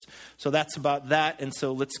So that's about that. And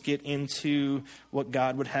so let's get into what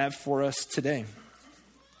God would have for us today.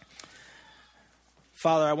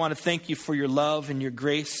 Father, I want to thank you for your love and your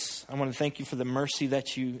grace. I want to thank you for the mercy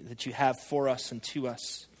that you have for us and to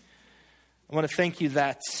us. I want to thank you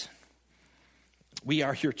that we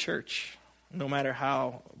are your church, no matter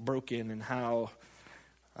how broken and how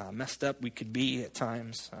messed up we could be at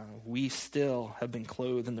times. We still have been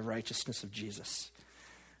clothed in the righteousness of Jesus,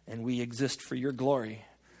 and we exist for your glory.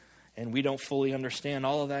 And we don't fully understand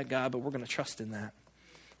all of that, God, but we're going to trust in that.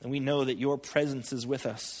 And we know that your presence is with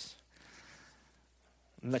us,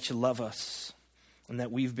 and that you love us, and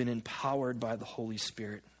that we've been empowered by the Holy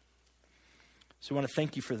Spirit. So we want to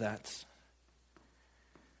thank you for that.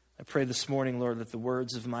 I pray this morning, Lord, that the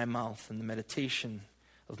words of my mouth and the meditation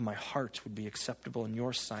of my heart would be acceptable in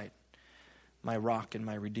your sight, my rock and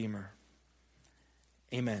my redeemer.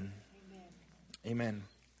 Amen. Amen.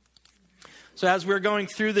 So as we're going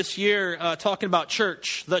through this year, talking about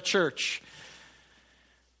church, the church,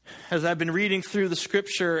 as I've been reading through the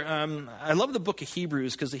scripture, I love the book of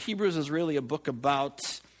Hebrews, because the Hebrews is really a book about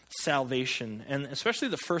salvation. And especially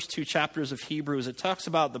the first 2 chapters of Hebrews, it talks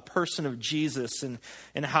about the person of Jesus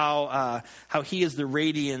and how he is the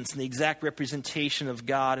radiance and the exact representation of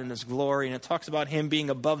God and his glory. And it talks about him being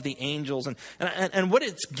above the angels. And what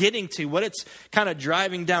it's getting to, what it's kind of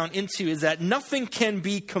driving down into, is that nothing can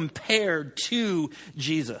be compared to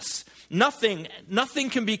Jesus. Nothing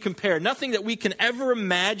can be compared. Nothing that we can ever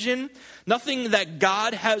imagine, nothing that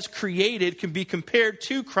God has created can be compared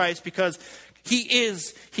to Christ, because He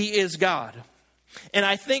is God. And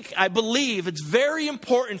I believe it's very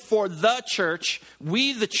important for the church,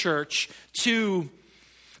 we the church, to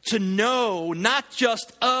know not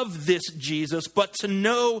just of this Jesus, but to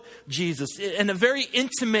know Jesus in a very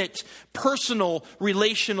intimate, personal,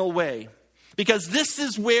 relational way. Because this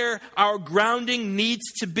is where our grounding needs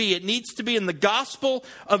to be. It needs to be in the gospel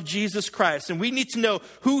of Jesus Christ. And we need to know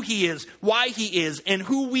who he is, why he is, and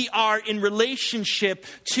who we are in relationship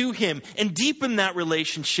to him. And deepen that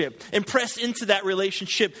relationship and press into that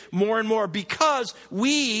relationship more and more, because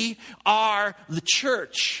we are the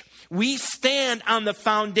church. We stand on the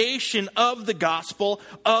foundation of the gospel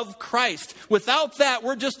of Christ. Without that,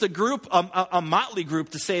 we're just a group, a motley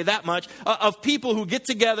group to say that much, of people who get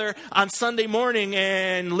together on Sunday morning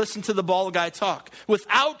and listen to the bald guy talk.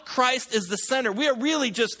 Without Christ as the center, we are really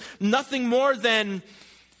just nothing more than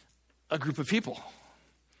a group of people.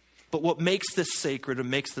 But what makes this sacred and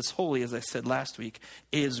makes this holy, as I said last week,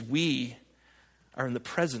 is we are in the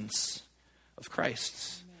presence of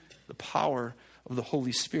Christ, the power of the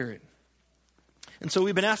Holy Spirit. And so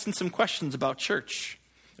we've been asking some questions about church.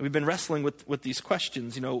 We've been wrestling with these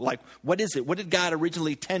questions, like, what is it? What did God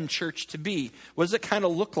originally intend church to be? What does it kind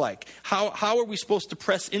of look like? How are we supposed to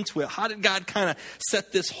press into it? How did God kind of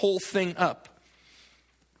set this whole thing up?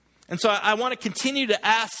 And so I want to continue to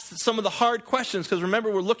ask some of the hard questions, because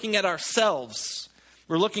remember, we're looking at ourselves.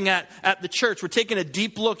 We're looking at the church. We're taking a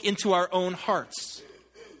deep look into our own hearts.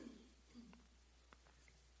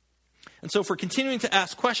 And so if we're continuing to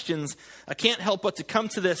ask questions, I can't help but to come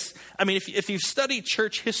to this. I mean, if you've studied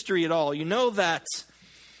church history at all, you know that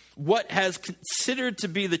what has considered to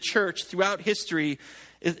be the church throughout history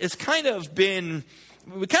is kind of been,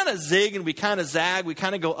 we kind of zig and we kind of zag, we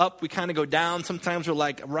kind of go up, we kind of go down. Sometimes we're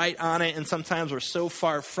like right on it, and sometimes we're so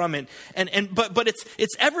far from it. But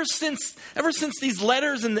it's ever since these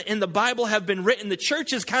letters in the Bible have been written, the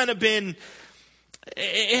church has kind of been,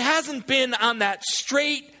 it hasn't been on that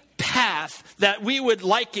straight path that we would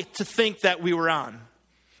like it to think that we were on,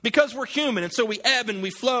 because we're human, and so we ebb and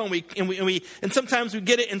we flow, and sometimes we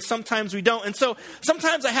get it and sometimes we don't. And so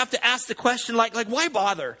sometimes I have to ask the question, like why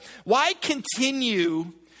bother? Why continue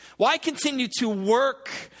to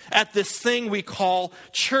work at this thing we call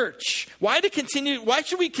church? Why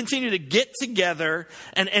should we continue to get together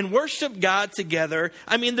and worship God together?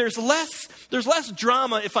 I mean, there's less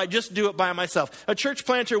drama if I just do it by myself. A church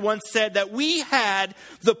planter once said that we had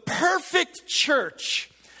the perfect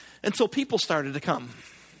church until people started to come.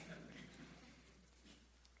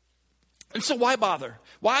 And so why bother?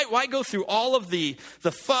 Why go through all of the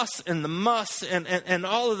fuss and the muss and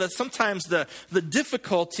all of the, sometimes the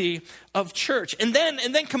difficulty of church? And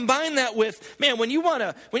then combine that with, man, when you want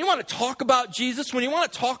to talk about Jesus, when you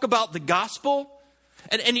want to talk about the gospel,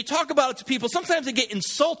 and you talk about it to people, sometimes they get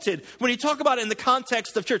insulted when you talk about it in the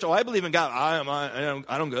context of church. Oh, I believe in God.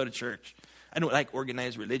 I don't go to church. I don't like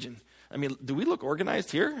organized religion. I mean, do we look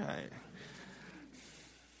organized here?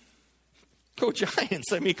 Go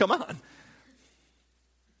Giants. I mean, come on.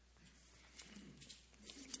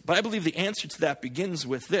 But I believe the answer to that begins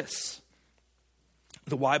with this.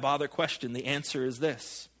 The why bother question, the answer is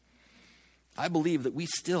this. I believe that we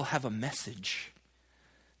still have a message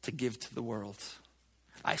to give to the world.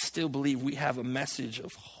 I still believe we have a message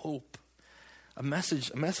of hope, a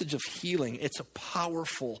message of healing. It's a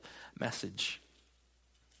powerful message.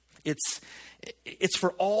 It's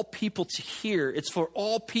for all people to hear. It's for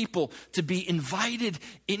all people to be invited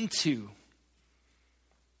into.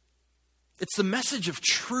 It's the message of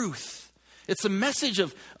truth. It's a message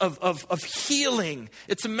of healing.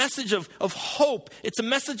 It's a message of hope. It's a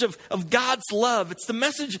message of God's love. It's the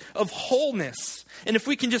message of wholeness. And if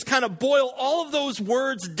we can just kind of boil all of those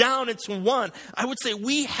words down into one, I would say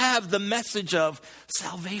we have the message of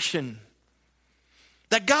salvation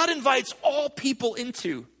that God invites all people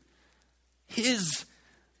into his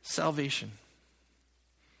salvation.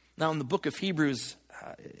 Now in the book of Hebrews,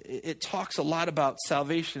 it talks a lot about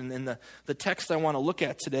salvation, and the text I want to look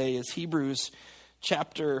at today is Hebrews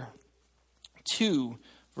chapter 2,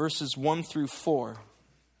 verses 1 through 4.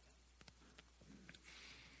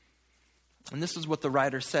 And this is what the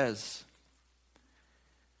writer says.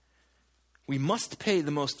 We must pay the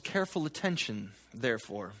most careful attention,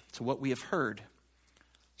 therefore, to what we have heard,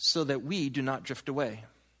 so that we do not drift away.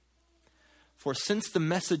 For since the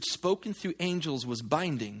message spoken through angels was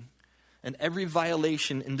binding, and every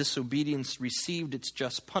violation and disobedience received its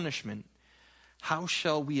just punishment, how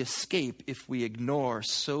shall we escape if we ignore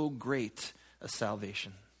so great a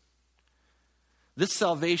salvation? This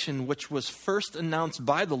salvation, which was first announced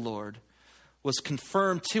by the Lord, was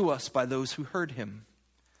confirmed to us by those who heard him.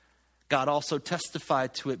 God also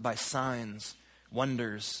testified to it by signs,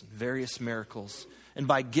 wonders, various miracles, and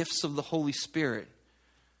by gifts of the Holy Spirit,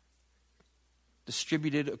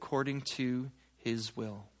 distributed according to his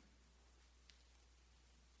will.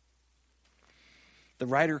 The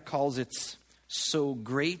writer calls it so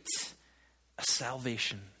great a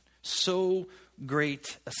salvation. So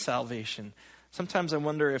great a salvation. Sometimes I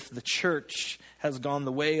wonder if the church has gone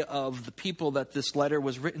the way of the people that this letter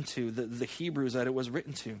was written to, the Hebrews that it was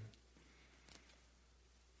written to.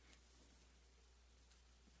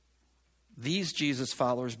 These Jesus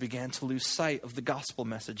followers began to lose sight of the gospel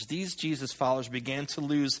message. These Jesus followers began to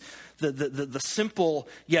lose the simple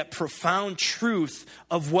yet profound truth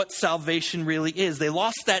of what salvation really is. They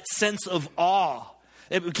lost that sense of awe.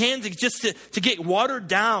 It began to get watered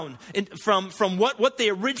down from what they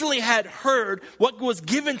originally had heard, what was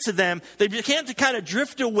given to them. They began to kind of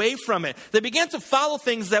drift away from it. They began to follow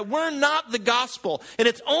things that were not the gospel. And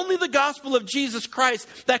it's only the gospel of Jesus Christ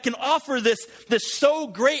that can offer this so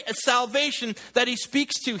great a salvation that he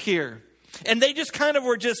speaks to here. And they just kind of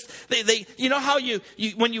were they you know how you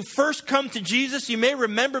when you first come to Jesus, you may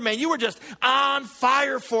remember, man, you were just on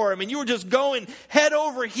fire for him and you were just going head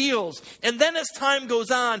over heels. And then as time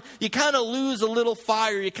goes on, you kind of lose a little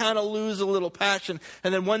fire, you kind of lose a little passion.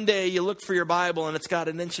 And then one day you look for your Bible and it's got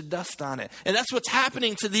an inch of dust on it. And that's what's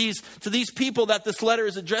happening to these people that this letter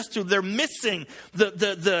is addressed to. They're missing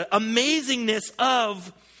the amazingness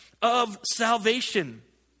of salvation.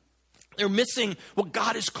 They're missing what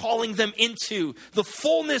God is calling them into, the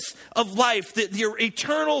fullness of life, the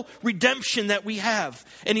eternal redemption that we have.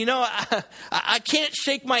 And you know, I can't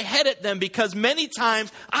shake my head at them because many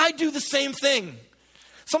times I do the same thing.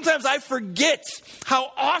 Sometimes I forget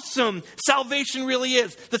how awesome salvation really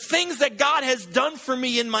is. The things that God has done for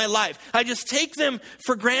me in my life, I just take them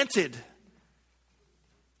for granted.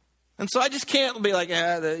 And so I just can't be like,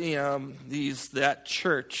 that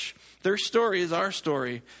church, their story is our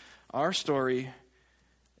story. Our story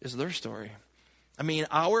is their story. I mean,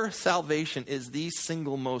 our salvation is the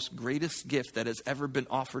single most greatest gift that has ever been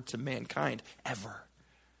offered to mankind. Ever.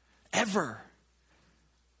 Ever.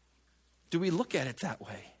 Do we look at it that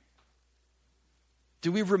way? Do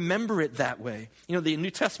we remember it that way? You know, the New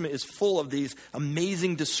Testament is full of these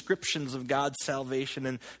amazing descriptions of God's salvation.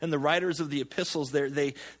 And the writers of the epistles,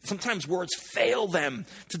 they sometimes words fail them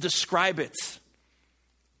to describe it.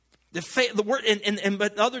 The word,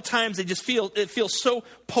 but other times it feels so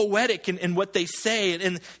poetic in what they say,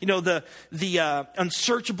 and you know the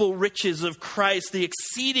unsearchable riches of Christ, the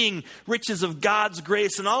exceeding riches of God's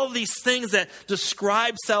grace, and all of these things that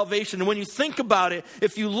describe salvation. And when you think about it,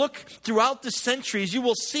 if you look throughout the centuries, you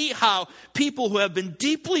will see how people who have been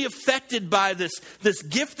deeply affected by this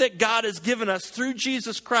gift that God has given us through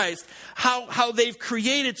Jesus Christ, how they've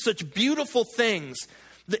created such beautiful things.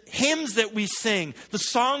 The hymns that we sing, the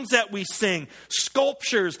songs that we sing,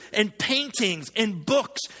 sculptures and paintings and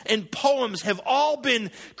books and poems have all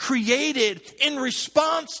been created in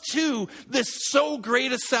response to this so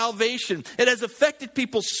great a salvation. It has affected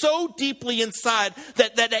people so deeply inside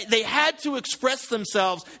that they had to express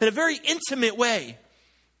themselves in a very intimate way.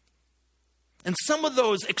 And some of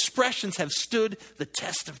those expressions have stood the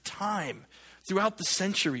test of time throughout the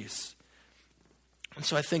centuries. And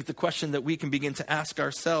so I think the question that we can begin to ask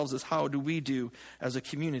ourselves is, how do we do as a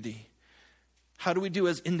community? How do we do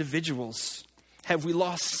as individuals? Have we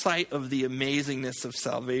lost sight of the amazingness of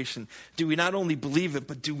salvation? Do we not only believe it,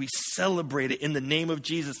 but do we celebrate it in the name of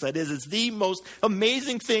Jesus? That is, it's the most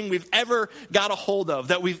amazing thing we've ever got a hold of,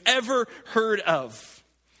 that we've ever heard of.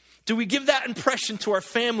 Do we give that impression to our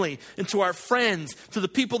family and to our friends, to the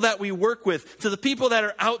people that we work with, to the people that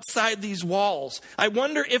are outside these walls? I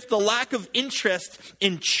wonder if the lack of interest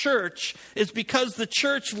in church is because the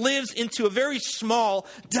church lives into a very small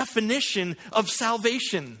definition of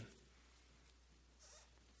salvation.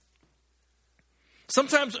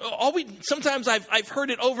 Sometimes I've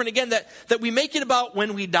heard it over and again that we make it about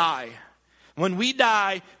when we die. When we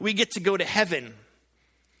die, we get to go to heaven.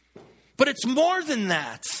 But it's more than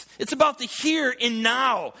that. It's about the here and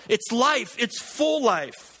now. It's life. It's full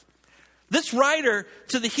life. This writer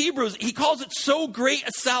to the Hebrews, he calls it so great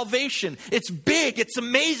a salvation. It's big. It's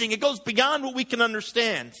amazing. It goes beyond what we can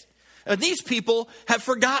understand. And these people have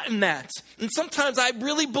forgotten that. And sometimes I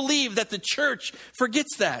really believe that the church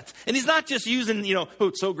forgets that. And he's not just using,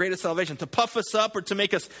 it's so great a salvation to puff us up or to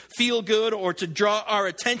make us feel good or to draw our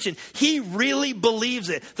attention. He really believes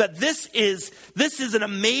it, that this is an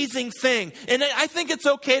amazing thing. And I think it's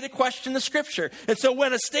okay to question the scripture. And so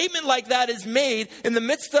when a statement like that is made in the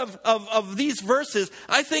midst of these verses,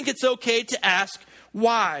 I think it's okay to ask,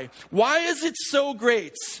 why? Why is it so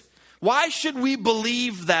great? Why should we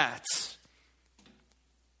believe that?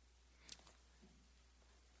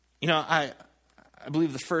 I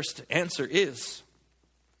believe the first answer is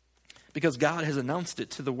because God has announced it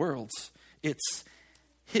to the world. It's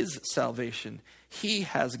his salvation. He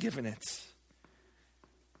has given it.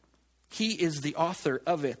 He is the author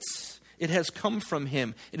of it. It has come from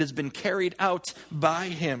him. It has been carried out by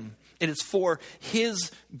him. It is for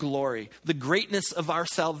his glory. The greatness of our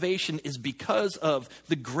salvation is because of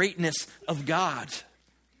the greatness of God.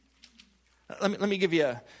 Let me give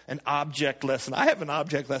you an object lesson. I have an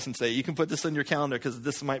object lesson today. You can put this on your calendar because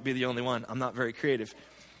this might be the only one. I'm not very creative.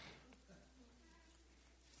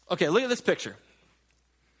 Okay, look at this picture.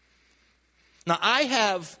 Now, I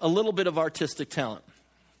have a little bit of artistic talent.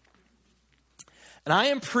 And I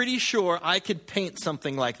am pretty sure I could paint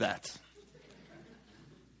something like that.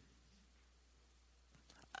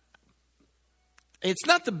 It's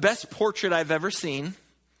not the best portrait I've ever seen.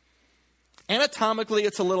 Anatomically,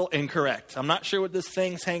 it's a little incorrect. I'm not sure what this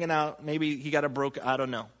thing's hanging out. Maybe he got I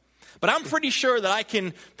don't know. But I'm pretty sure that I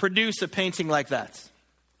can produce a painting like that.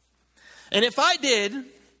 And if I did,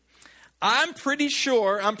 I'm pretty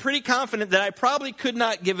confident that I probably could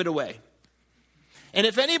not give it away. And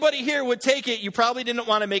if anybody here would take it, you probably didn't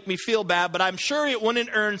want to make me feel bad, but I'm sure it wouldn't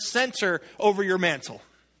earn center over your mantle.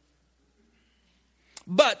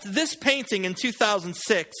 But this painting in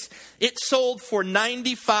 2006, it sold for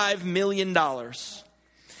 $95 million.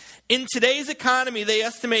 In today's economy, they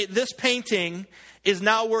estimate this painting is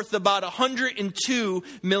now worth about $102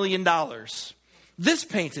 million. This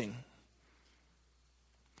painting.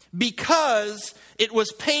 Because it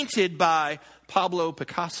was painted by Pablo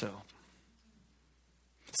Picasso.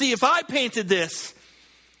 See, if I painted this,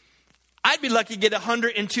 I'd be lucky to get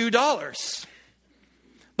 $102.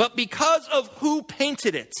 But because of who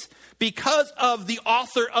painted it, because of the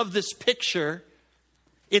author of this picture,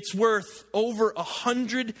 it's worth over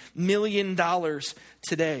 $100 million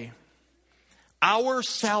today. Our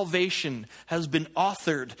salvation has been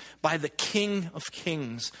authored by the King of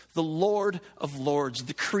Kings, the Lord of Lords,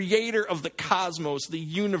 the creator of the cosmos, the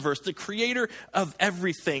universe, the creator of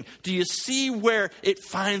everything. Do you see where it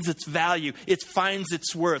finds its value? It finds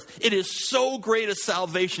its worth. It is so great a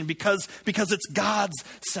salvation because it's God's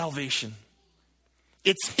salvation.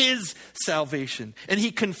 It's his salvation. And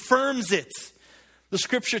he confirms it. The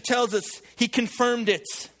scripture tells us he confirmed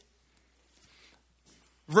it.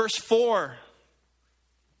 Verse 4.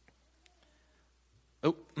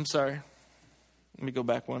 Oh, I'm sorry. Let me go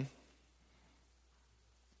back one.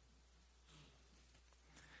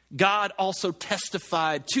 God also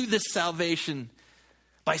testified to this salvation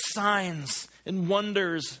by signs and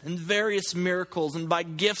wonders and various miracles and by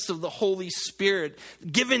gifts of the Holy Spirit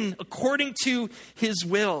given according to his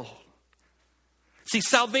will. See,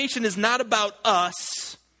 salvation is not about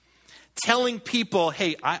us. telling people,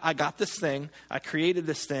 hey, I got this thing, I created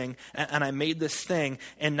this thing, and I made this thing,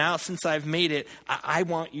 and now since I've made it, I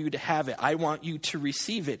want you to have it. I want you to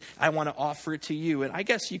receive it. I want to offer it to you. And I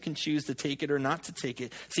guess you can choose to take it or not to take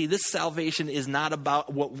it. See, this salvation is not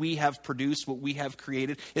about what we have produced, what we have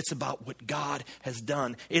created. It's about what God has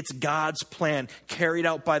done. It's God's plan carried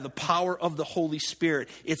out by the power of the Holy Spirit.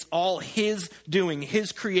 It's all his doing,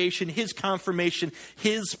 his creation, his confirmation,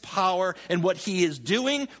 his power, and what he is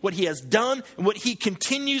doing, what he has done, and what he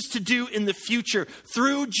continues to do in the future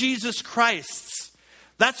through Jesus Christ.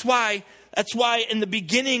 That's why in the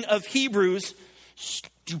beginning of Hebrews,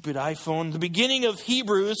 stupid iPhone, the beginning of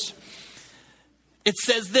Hebrews, it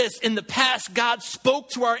says this: in the past, God spoke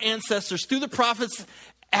to our ancestors through the prophets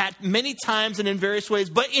at many times and in various ways.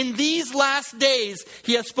 But in these last days,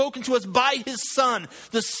 he has spoken to us by his Son.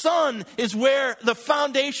 The Son is where the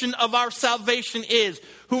foundation of our salvation is,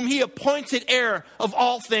 whom he appointed heir of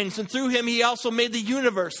all things. And through him, he also made the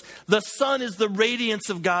universe. The Son is the radiance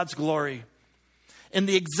of God's glory and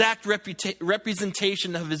the exact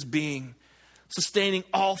representation of his being, sustaining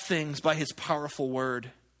all things by his powerful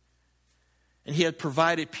word. And he had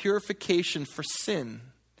provided purification for sin.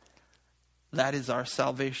 That is our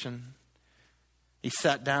salvation. He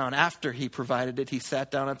sat down. After he provided it, he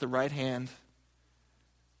sat down at the right hand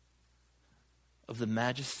of the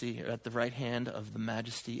majesty, or at the right hand of the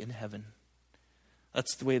majesty in heaven.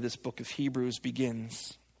 That's the way this book of Hebrews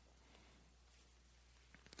begins.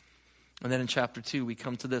 And then in chapter 2, we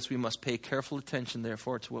come to this: we must pay careful attention,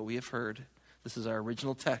 therefore, to what we have heard. This is our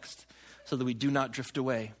original text, so that we do not drift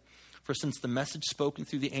away. For since the message spoken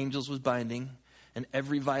through the angels was binding, and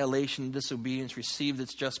every violation and disobedience received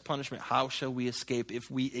its just punishment, how shall we escape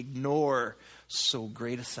if we ignore so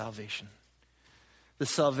great a salvation? This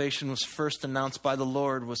salvation was first announced by the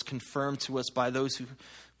Lord, was confirmed to us by those who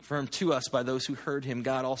heard him.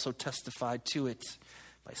 God also testified to it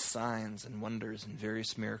by signs and wonders and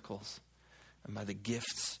various miracles, and by the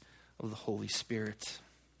gifts of the Holy Spirit.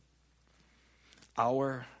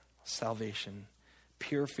 Our salvation,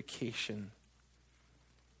 purification.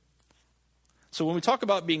 So when we talk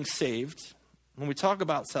about being saved, when we talk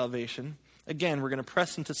about salvation, again, we're going to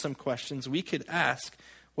press into some questions. We could ask,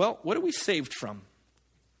 well, what are we saved from?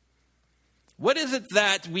 What is it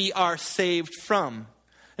that we are saved from?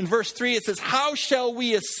 In verse 3, it says, how shall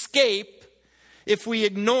we escape if we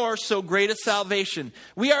ignore so great a salvation?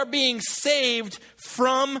 We are being saved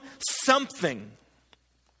from something.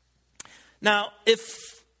 Now,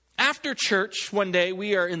 if after church one day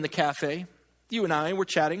we are in the cafe, you and I, we're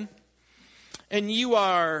chatting, and you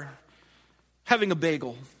are having a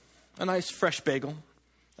bagel, a nice fresh bagel,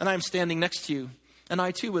 and I'm standing next to you, and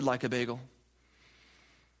I too would like a bagel.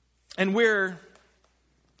 And we're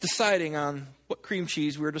deciding on what cream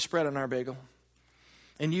cheese we're to spread on our bagel.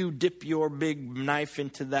 And you dip your big knife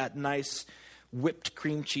into that nice whipped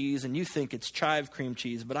cream cheese, and you think it's chive cream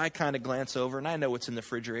cheese, but I kind of glance over, and I know what's in the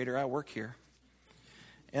refrigerator. I work here.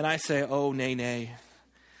 And I say, oh, nay.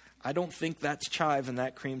 I don't think that's chive in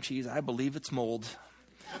that cream cheese. I believe it's mold.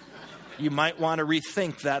 You might want to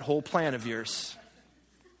rethink that whole plan of yours.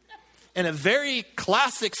 In a very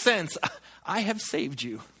classic sense, I have saved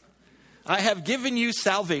you. I have given you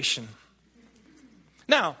salvation.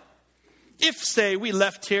 Now, if, say, we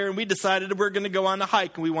left here and we decided we're going to go on a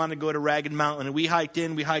hike and we want to go to Ragged Mountain, and we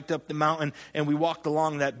hiked up the mountain, and we walked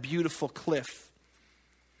along that beautiful cliff.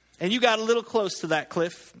 And you got a little close to that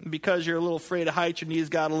cliff. Because you're a little afraid of heights, your knees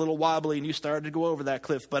got a little wobbly and you started to go over that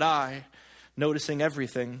cliff. But I, noticing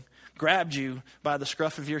everything, grabbed you by the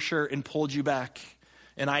scruff of your shirt and pulled you back.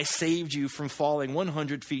 And I saved you from falling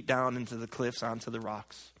 100 feet down into the cliffs onto the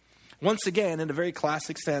rocks. Once again, in a very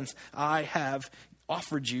classic sense, I have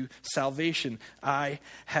offered you salvation. I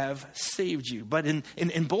have saved you. But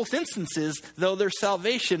in both instances, though their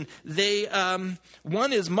salvation,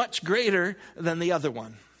 one is much greater than the other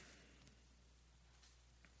one.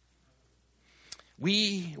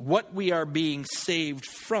 What we are being saved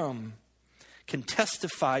from can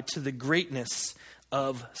testify to the greatness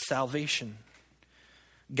of salvation.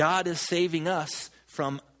 God is saving us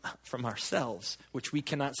from ourselves, which we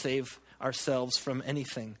cannot save ourselves from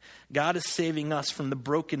anything. God is saving us from the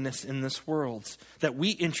brokenness in this world that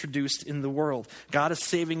we introduced in the world. God is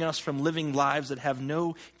saving us from living lives that have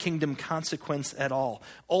no kingdom consequence at all.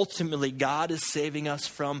 Ultimately, God is saving us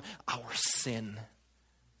from our sin.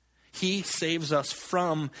 He saves us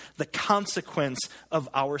from the consequence of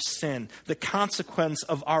our sin, the consequence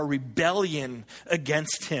of our rebellion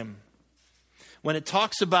against him. When it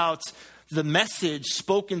talks about the message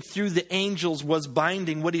spoken through the angels was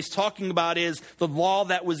binding, what he's talking about is the law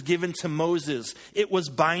that was given to Moses. It was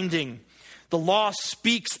binding. The law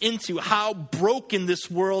speaks into how broken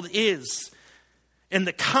this world is and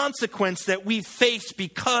the consequence that we face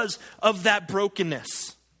because of that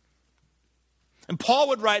brokenness. And Paul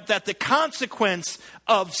would write that the consequence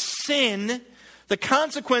of sin, the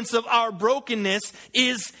consequence of our brokenness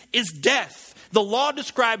is death. The law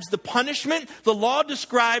describes the punishment. The law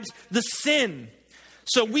describes the sin.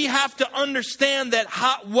 So we have to understand that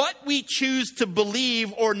what we choose to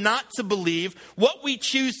believe or not to believe, what we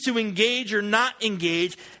choose to engage or not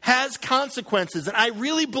engage, has consequences. And I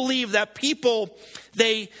really believe that people,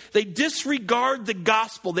 they disregard the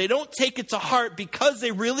gospel. They don't take it to heart because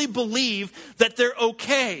they really believe that they're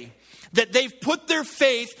okay. That they've put their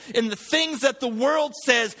faith in the things that the world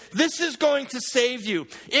says, this is going to save you.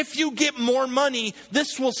 If you get more money,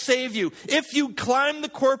 this will save you. If you climb the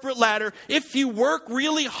corporate ladder, if you work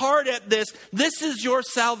really hard at this, this is your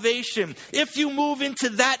salvation. If you move into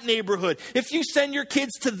that neighborhood, if you send your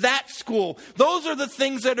kids to that school, those are the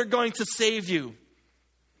things that are going to save you.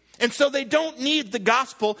 And so they don't need the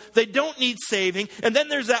gospel. They don't need saving. And then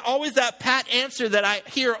there's always that pat answer that I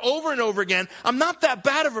hear over and over again. I'm not that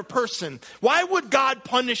bad of a person. Why would God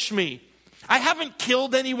punish me? I haven't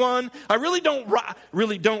killed anyone. I really don't rob.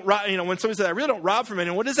 You know, when somebody says, I really don't rob from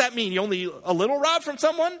anyone, what does that mean? You only a little rob from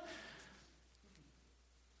someone?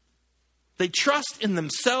 They trust in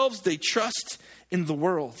themselves. They trust in the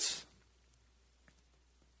world.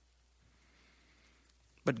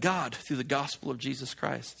 But God, through the gospel of Jesus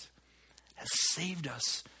Christ, has saved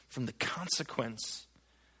us from the consequence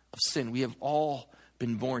of sin. We have all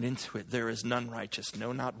been born into it. There is none righteous,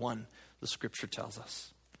 no, not one, the scripture tells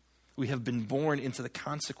us. We have been born into the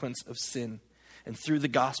consequence of sin. And through the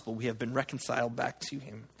gospel, we have been reconciled back to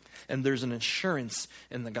him. And there's an assurance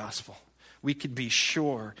in the gospel. We could be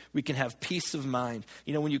sure. We can have peace of mind.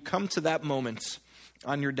 You know, when you come to that moment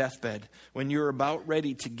on your deathbed, when you're about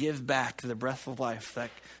ready to give back the breath of life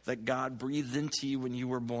that God breathed into you when you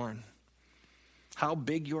were born, how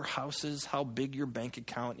big your house is, how big your bank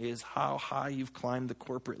account is, how high you've climbed the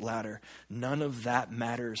corporate ladder, none of that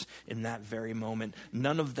matters in that very moment.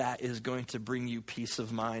 None of that is going to bring you peace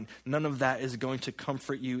of mind. None of that is going to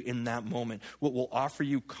comfort you in that moment. What will offer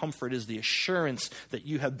you comfort is the assurance that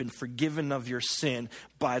you have been forgiven of your sin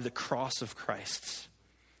by the cross of Christ.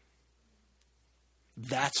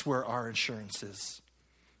 That's where our insurance is.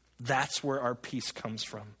 That's where our peace comes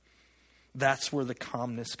from. That's where the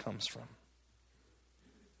calmness comes from.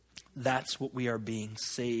 That's what we are being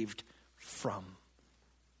saved from.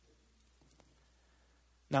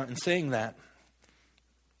 Now, in saying that,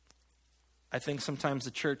 I think sometimes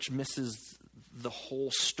the church misses the whole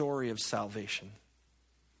story of salvation.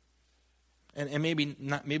 And maybe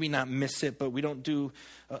not miss it, but we don't do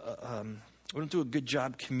a good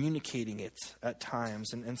job communicating it at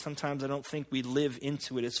times. And sometimes I don't think we live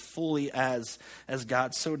into it as fully as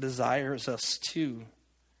God so desires us to.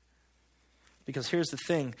 Because here's the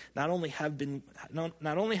thing, not only have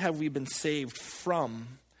we been saved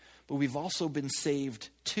from, but we've also been saved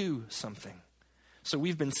to something. So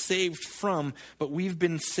we've been saved from, but we've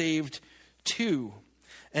been saved to.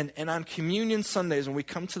 And on Communion Sundays, when we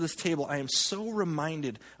come to this table, I am so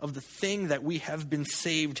reminded of the thing that we have been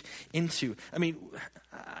saved into. I mean,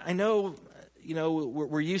 I know,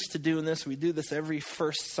 we're used to doing this. We do this every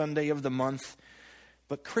first Sunday of the month.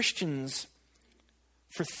 But Christians,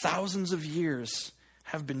 for thousands of years,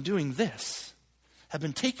 have been doing this, have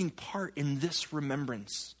been taking part in this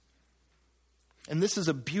remembrance. And this is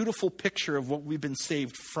a beautiful picture of what we've been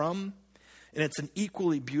saved from. And it's an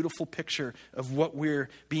equally beautiful picture of what we're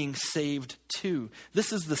being saved to.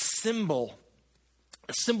 This is a symbol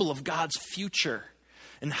of God's future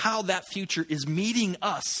and how that future is meeting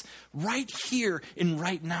us right here and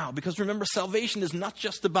right now. Because remember, salvation is not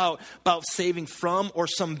just about saving from or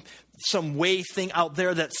some way thing out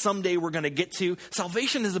there that someday we're going to get to.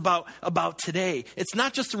 Salvation is about today. It's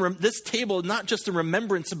not just this table is not just a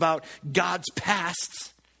remembrance about God's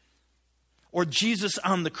past or Jesus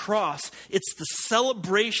on the cross. It's the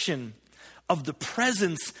celebration of the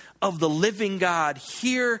presence of the living God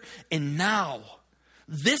here and now.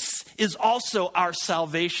 This is also our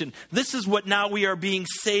salvation. This is what now we are being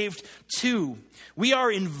saved to. We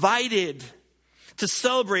are invited to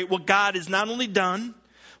celebrate what God has not only done,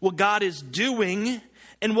 what God is doing,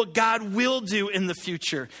 and what God will do in the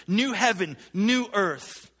future. New heaven, new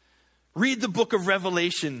earth. Read the book of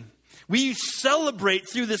Revelation. We celebrate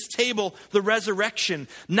through this table the resurrection.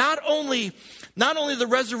 Not only the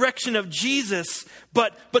resurrection of Jesus,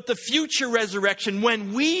 but the future resurrection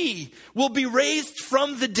when we will be raised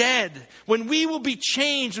from the dead, when we will be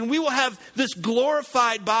changed and we will have this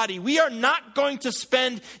glorified body. We are not going to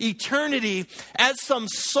spend eternity as some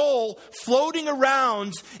soul floating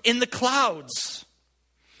around in the clouds.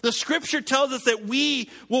 The scripture tells us that we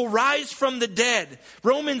will rise from the dead.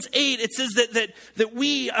 Romans 8, it says that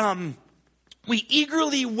we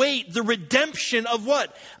eagerly wait the redemption of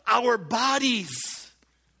what? Our bodies.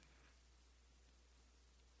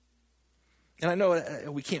 And I know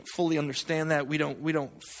we can't fully understand that. We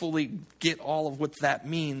don't fully get all of what that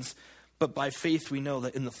means. But by faith we know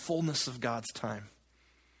that in the fullness of God's time,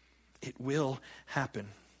 it will happen.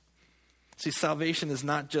 See, salvation is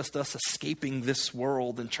not just us escaping this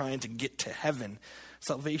world and trying to get to heaven.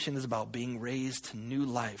 Salvation is about being raised to new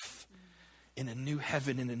life in a new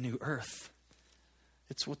heaven and a new earth.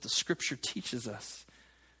 It's what the scripture teaches us.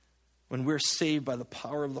 When we're saved by the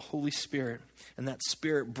power of the Holy Spirit, and that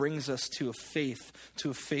Spirit brings us to a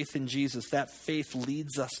faith in Jesus. That faith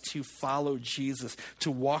leads us to follow Jesus,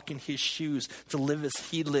 to walk in his shoes, to live as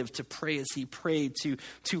he lived, to pray as he prayed,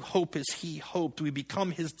 to hope as he hoped. We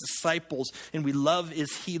become his disciples, and we love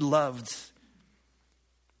as he loved.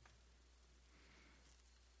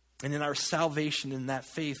 And in our salvation, in that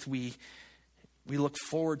faith, we look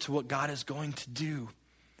forward to what God is going to do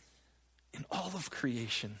in all of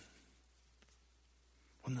creation,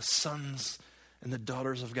 when the sons and the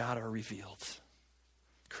daughters of God are revealed.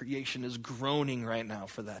 Creation is groaning right now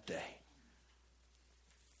for that day.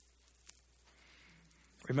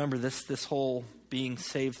 Remember, this whole being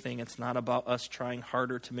saved thing, it's not about us trying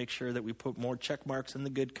harder to make sure that we put more check marks in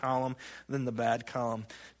the good column than the bad column.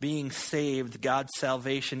 Being saved, God's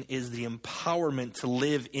salvation, is the empowerment to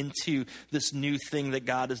live into this new thing that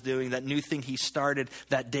God is doing, that new thing he started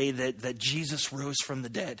that day that Jesus rose from the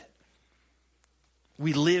dead.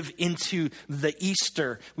 We live into the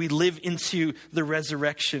Easter. We live into the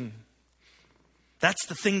resurrection. That's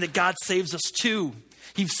the thing that God saves us to.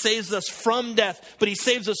 He saves us from death, but he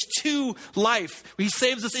saves us to life. He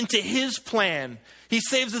saves us into his plan. He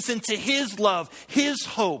saves us into his love, his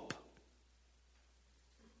hope.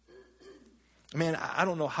 Man, I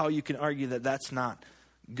don't know how you can argue that that's not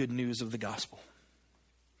good news of the gospel.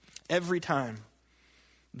 Every time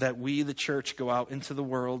that we, the church, go out into the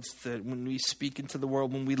world, that when we speak into the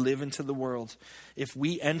world, when we live into the world, if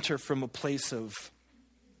we enter from a place of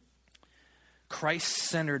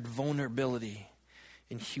Christ-centered vulnerability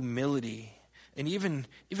and humility, and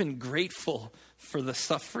even grateful for the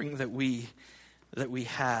suffering that we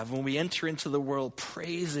have, when we enter into the world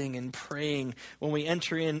praising and praying, when we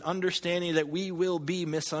enter in understanding that we will be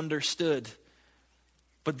misunderstood,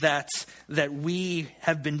 but that we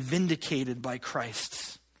have been vindicated by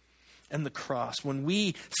Christ and the cross, when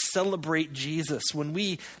we celebrate Jesus, when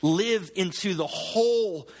we live into the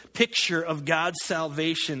whole picture of God's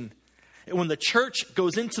salvation, and when the church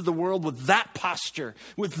goes into the world with that posture,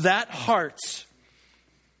 with that heart,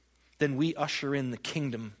 then we usher in the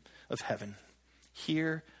kingdom of heaven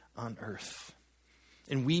here on earth.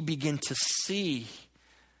 And we begin to see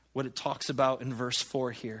what it talks about in verse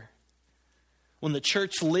 4 here. When the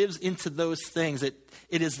church lives into those things, it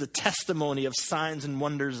is the testimony of signs and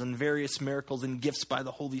wonders and various miracles and gifts by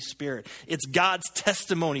the Holy Spirit. It's God's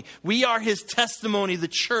testimony. We are his testimony, the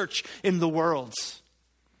church in the world.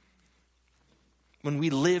 When we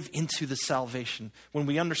live into the salvation, when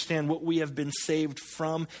we understand what we have been saved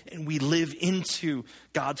from, and we live into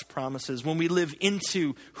God's promises, when we live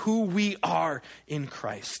into who we are in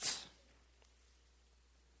Christ.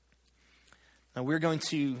 Now we're going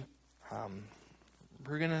to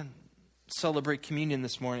celebrate communion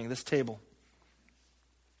this morning, this table.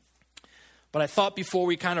 But I thought before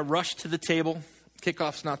we kind of rush to the table,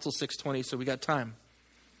 kickoff's not till 6:20, so we got time.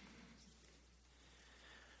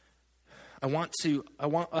 I want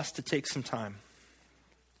us to take some time.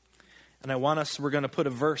 And we're going to put a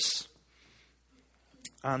verse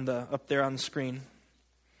up there on the screen.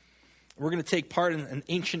 We're going to take part in an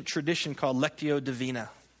ancient tradition called Lectio Divina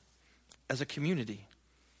as a community.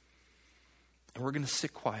 And we're going to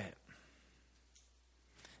sit quiet.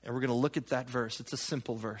 And we're going to look at that verse. It's a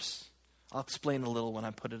simple verse. I'll explain a little when I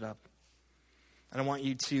put it up. And I want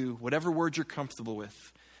you to, whatever word you're comfortable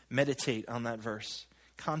with, meditate on that verse.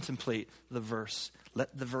 Contemplate the verse.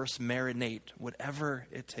 Let the verse marinate, whatever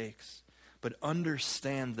it takes. But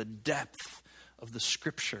understand the depth of the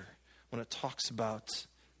scripture when it talks about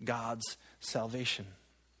God's salvation.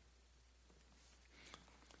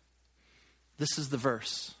 This is the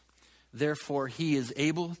verse. Therefore, he is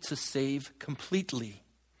able to save completely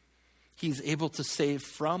He's able to save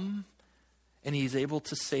from, and he's able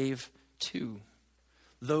to save to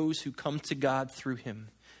those who come to God through him,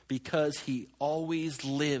 because he always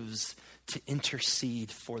lives to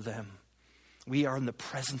intercede for them. We are in the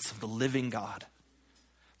presence of the living God,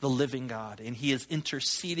 and he is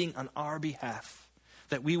interceding on our behalf,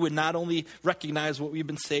 that we would not only recognize what we've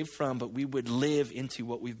been saved from, but we would live into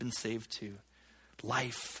what we've been saved to.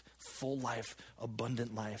 Life, full life,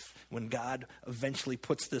 abundant life, when God eventually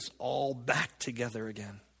puts this all back together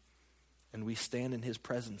again, and we stand in his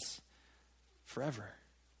presence forever.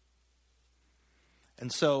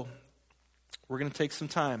 And so we're going to take some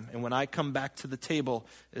time, and when I come back to the table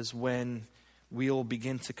is when we'll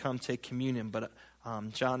begin to come take communion. But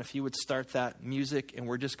John, if you would start that music, and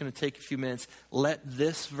we're just going to take a few minutes. Let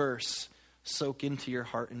this verse soak into your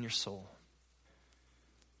heart and your soul.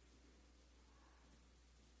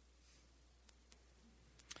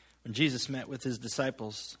 When Jesus met with his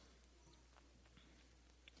disciples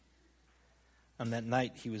on that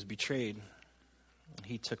night he was betrayed,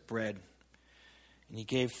 he took bread, and he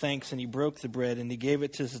gave thanks, and he broke the bread, and he gave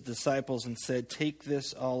it to his disciples and said, "Take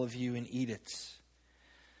this, all of you, and eat it.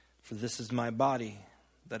 For this is my body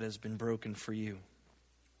that has been broken for you."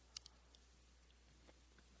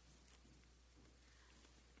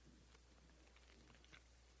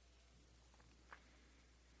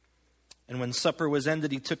 And when supper was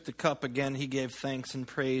ended, he took the cup again. He gave thanks and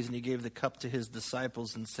praise, and he gave the cup to his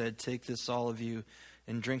disciples and said, "Take this, all of you,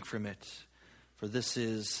 and drink from it. For this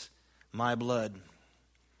is my blood,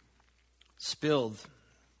 spilled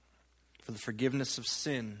for the forgiveness of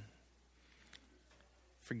sin,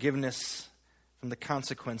 forgiveness from the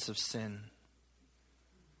consequence of sin,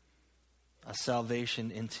 a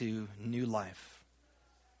salvation into new life."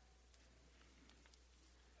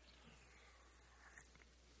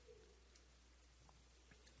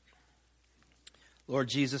 Lord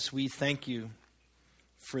Jesus, we thank you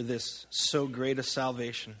for this so great a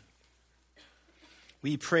salvation.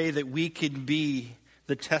 We pray that we could be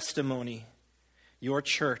the testimony, your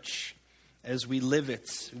church, as we live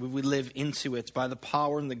it, we live into it by the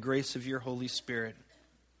power and the grace of your Holy Spirit.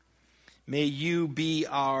 May you be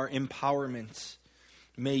our empowerment.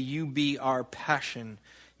 May you be our passion.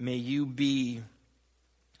 May you be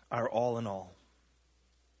our all in all.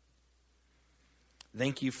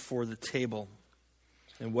 Thank you for the table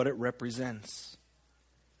and what it represents.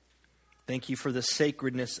 Thank you for the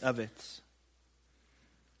sacredness of it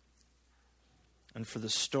and for the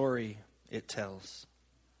story it tells.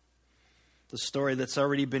 The story that's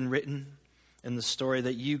already been written and the story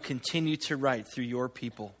that you continue to write through your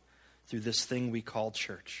people, through this thing we call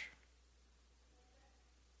church.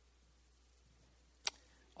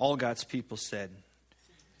 All God's people said,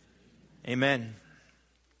 amen.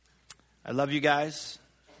 I love you guys.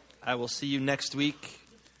 I will see you next week.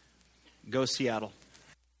 Go Seattle.